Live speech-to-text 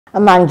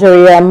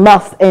Nigeria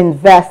must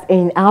invest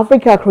in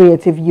Africa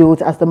creative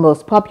youth as the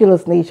most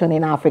populous nation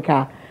in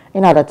Africa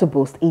in order to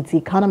boost its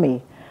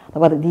economy.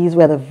 But these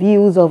were the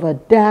views of a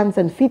dance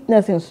and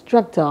fitness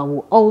instructor who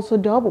also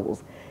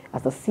doubles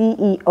as the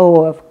CEO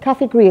of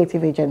Cafe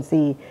Creative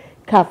Agency,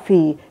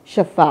 Cafe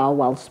Shafar,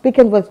 while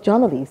speaking with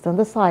journalists on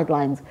the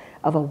sidelines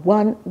of a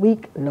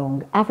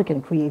one-week-long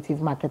African creative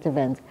market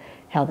event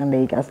held in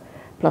Lagos.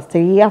 Plus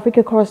TV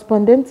Africa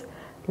correspondent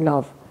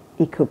Love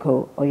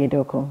Ikuko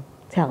Oyedoku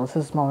tells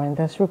us more in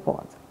this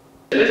report.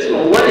 First of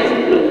all, what is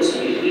it blow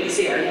to you? You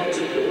say I want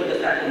to blow. What does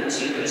that mean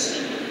to you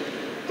personally?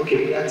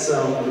 Okay, that's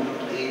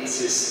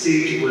it's a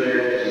stage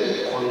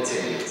where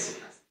content.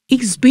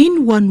 It's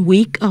been 1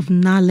 week of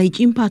knowledge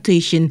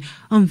impartation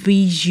on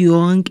these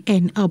young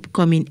and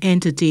upcoming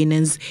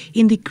entertainers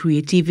in the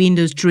creative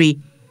industry.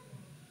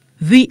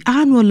 The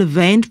annual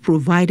event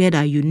provided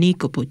a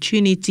unique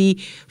opportunity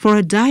for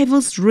a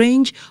diverse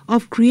range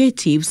of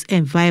creatives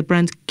and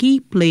vibrant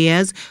key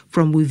players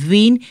from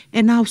within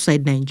and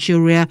outside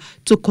Nigeria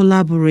to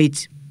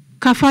collaborate.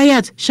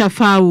 Kafayat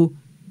Shafau,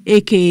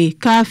 aka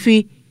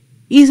Kafi,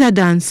 is a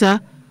dancer,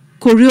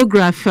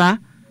 choreographer,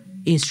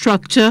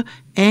 instructor,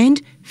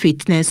 and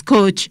fitness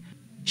coach.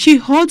 She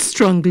holds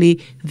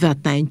strongly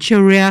that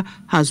Nigeria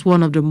has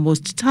one of the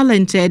most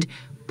talented,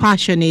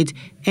 passionate,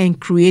 and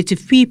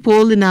creative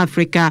people in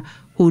Africa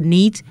who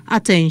need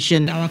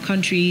attention. Our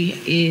country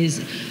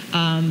is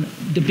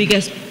the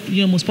biggest,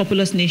 most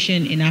populous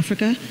nation in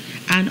Africa,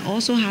 and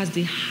also has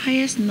the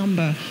highest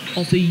number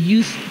of a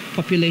youth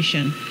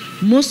population.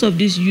 Most of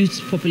this youth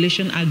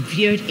population are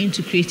veered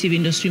into creative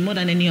industry more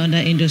than any other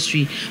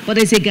industry, but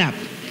there's a gap.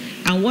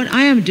 And what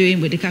I am doing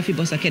with the Cafe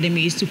Boss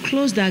Academy is to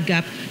close that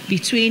gap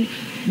between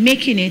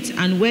making it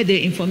and where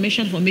the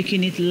information for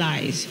making it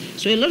lies.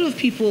 So a lot of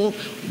people,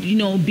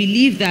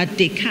 believe that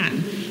they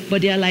can,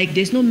 but they're like,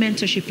 there's no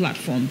mentorship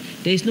platform,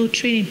 there's no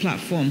training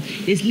platform,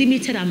 there's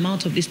limited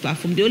amount of this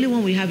platform. The only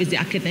one we have is the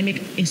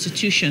academic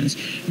institutions,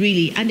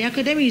 really, and the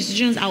academic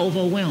institutions are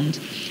overwhelmed.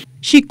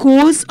 She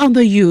calls on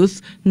the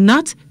youth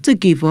not to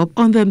give up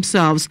on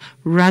themselves,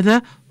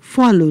 rather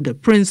follow the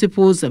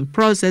principles and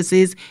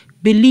processes,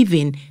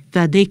 believing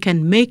that they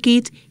can make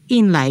it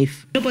in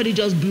life. Nobody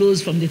just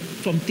blows from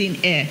thin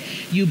air.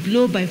 You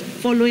blow by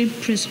following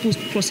principles,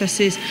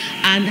 processes,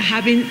 and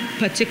having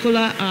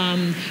particular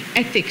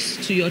ethics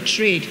to your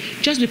trade.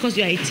 Just because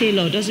you are a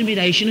tailor doesn't mean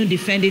that you shouldn't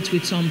defend it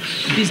with some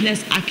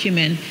business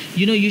acumen.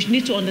 You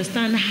need to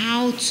understand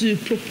how to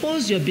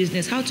propose your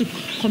business, how to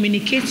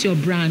communicate your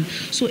brand.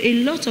 So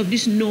a lot of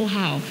this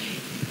know-how,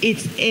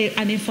 it's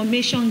an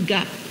information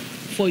gap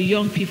for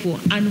young people,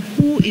 and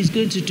who is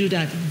going to do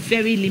that?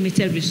 Very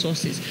limited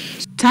resources.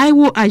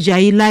 Taiwo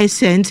Ajayi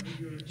Licent,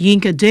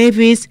 Yinka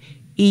Davis,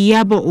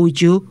 Iyabo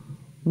Ojo,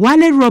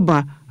 Wale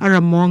Roba are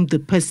among the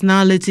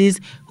personalities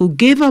who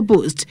gave a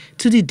boost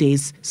to the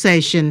day's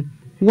session.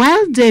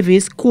 While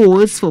Davis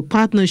calls for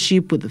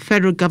partnership with the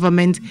federal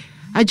government,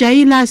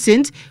 Ajayi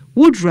Licent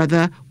would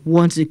rather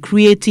want the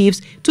creatives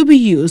to be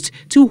used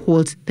to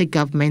hold the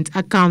government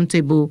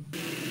accountable.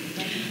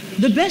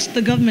 The best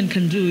the government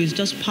can do is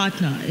to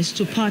partner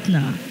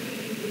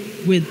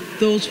with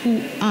those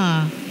who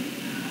are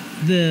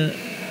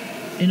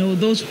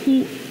those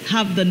who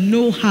have the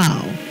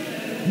know-how,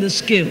 the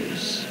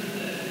skills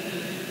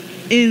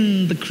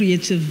in the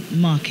creative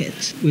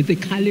market. With the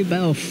caliber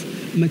of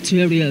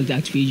material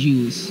that we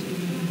use,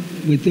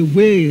 with the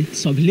way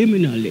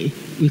subliminally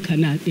we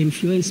can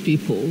influence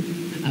people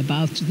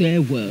about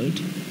their world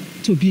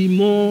to be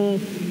more,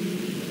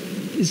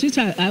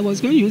 I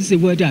was going to use the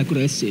word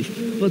aggressive,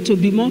 but to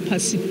be more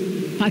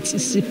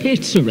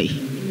participatory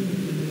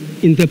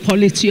in the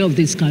polity of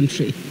this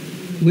country.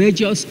 We're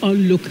just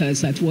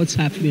onlookers at what's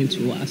happening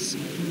to us.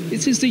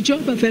 It is the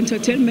job of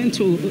entertainment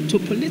to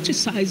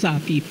politicize our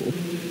people.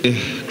 The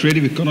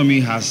creative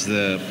economy has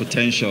the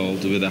potential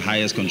to be the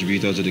highest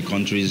contributor to the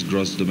country's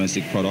gross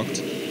domestic product.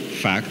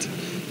 Fact.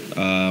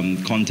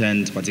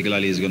 Content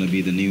particularly is going to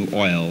be the new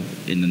oil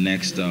in the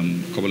next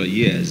couple of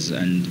years.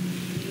 And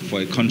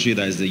for a country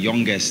that is the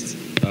youngest,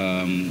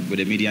 with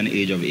a median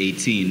age of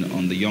 18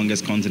 on the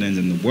youngest continent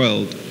in the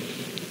world,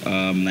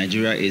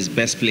 Nigeria is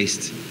best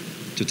placed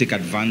to take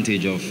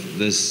advantage of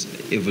this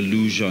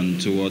evolution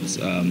towards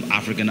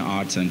African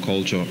arts and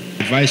culture.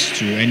 Advice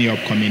to any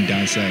upcoming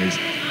dancer is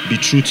be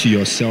true to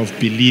yourself,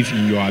 believe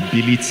in your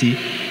ability,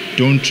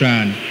 don't try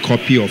and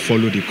copy or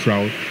follow the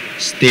crowd,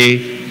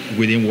 stay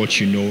within what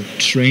you know,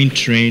 train,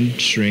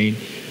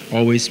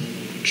 always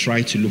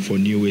try to look for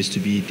new ways to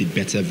be the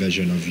better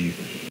version of you.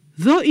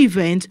 The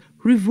event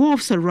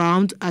revolves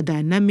around a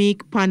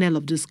dynamic panel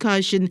of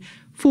discussion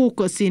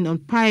focusing on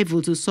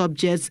pivotal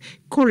subjects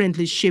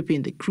currently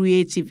shaping the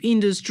creative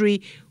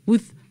industry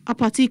with a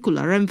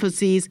particular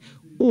emphasis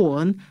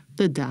on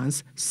the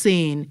dance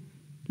scene.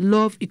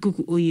 Love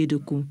Ikuku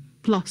Oyedoku,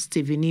 Plus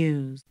TV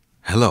News.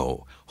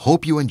 Hello,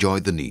 hope you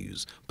enjoyed the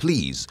news.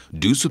 Please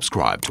do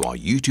subscribe to our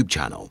YouTube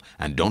channel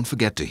and don't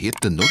forget to hit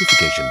the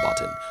notification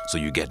button so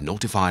you get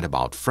notified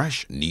about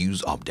fresh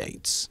news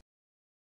updates.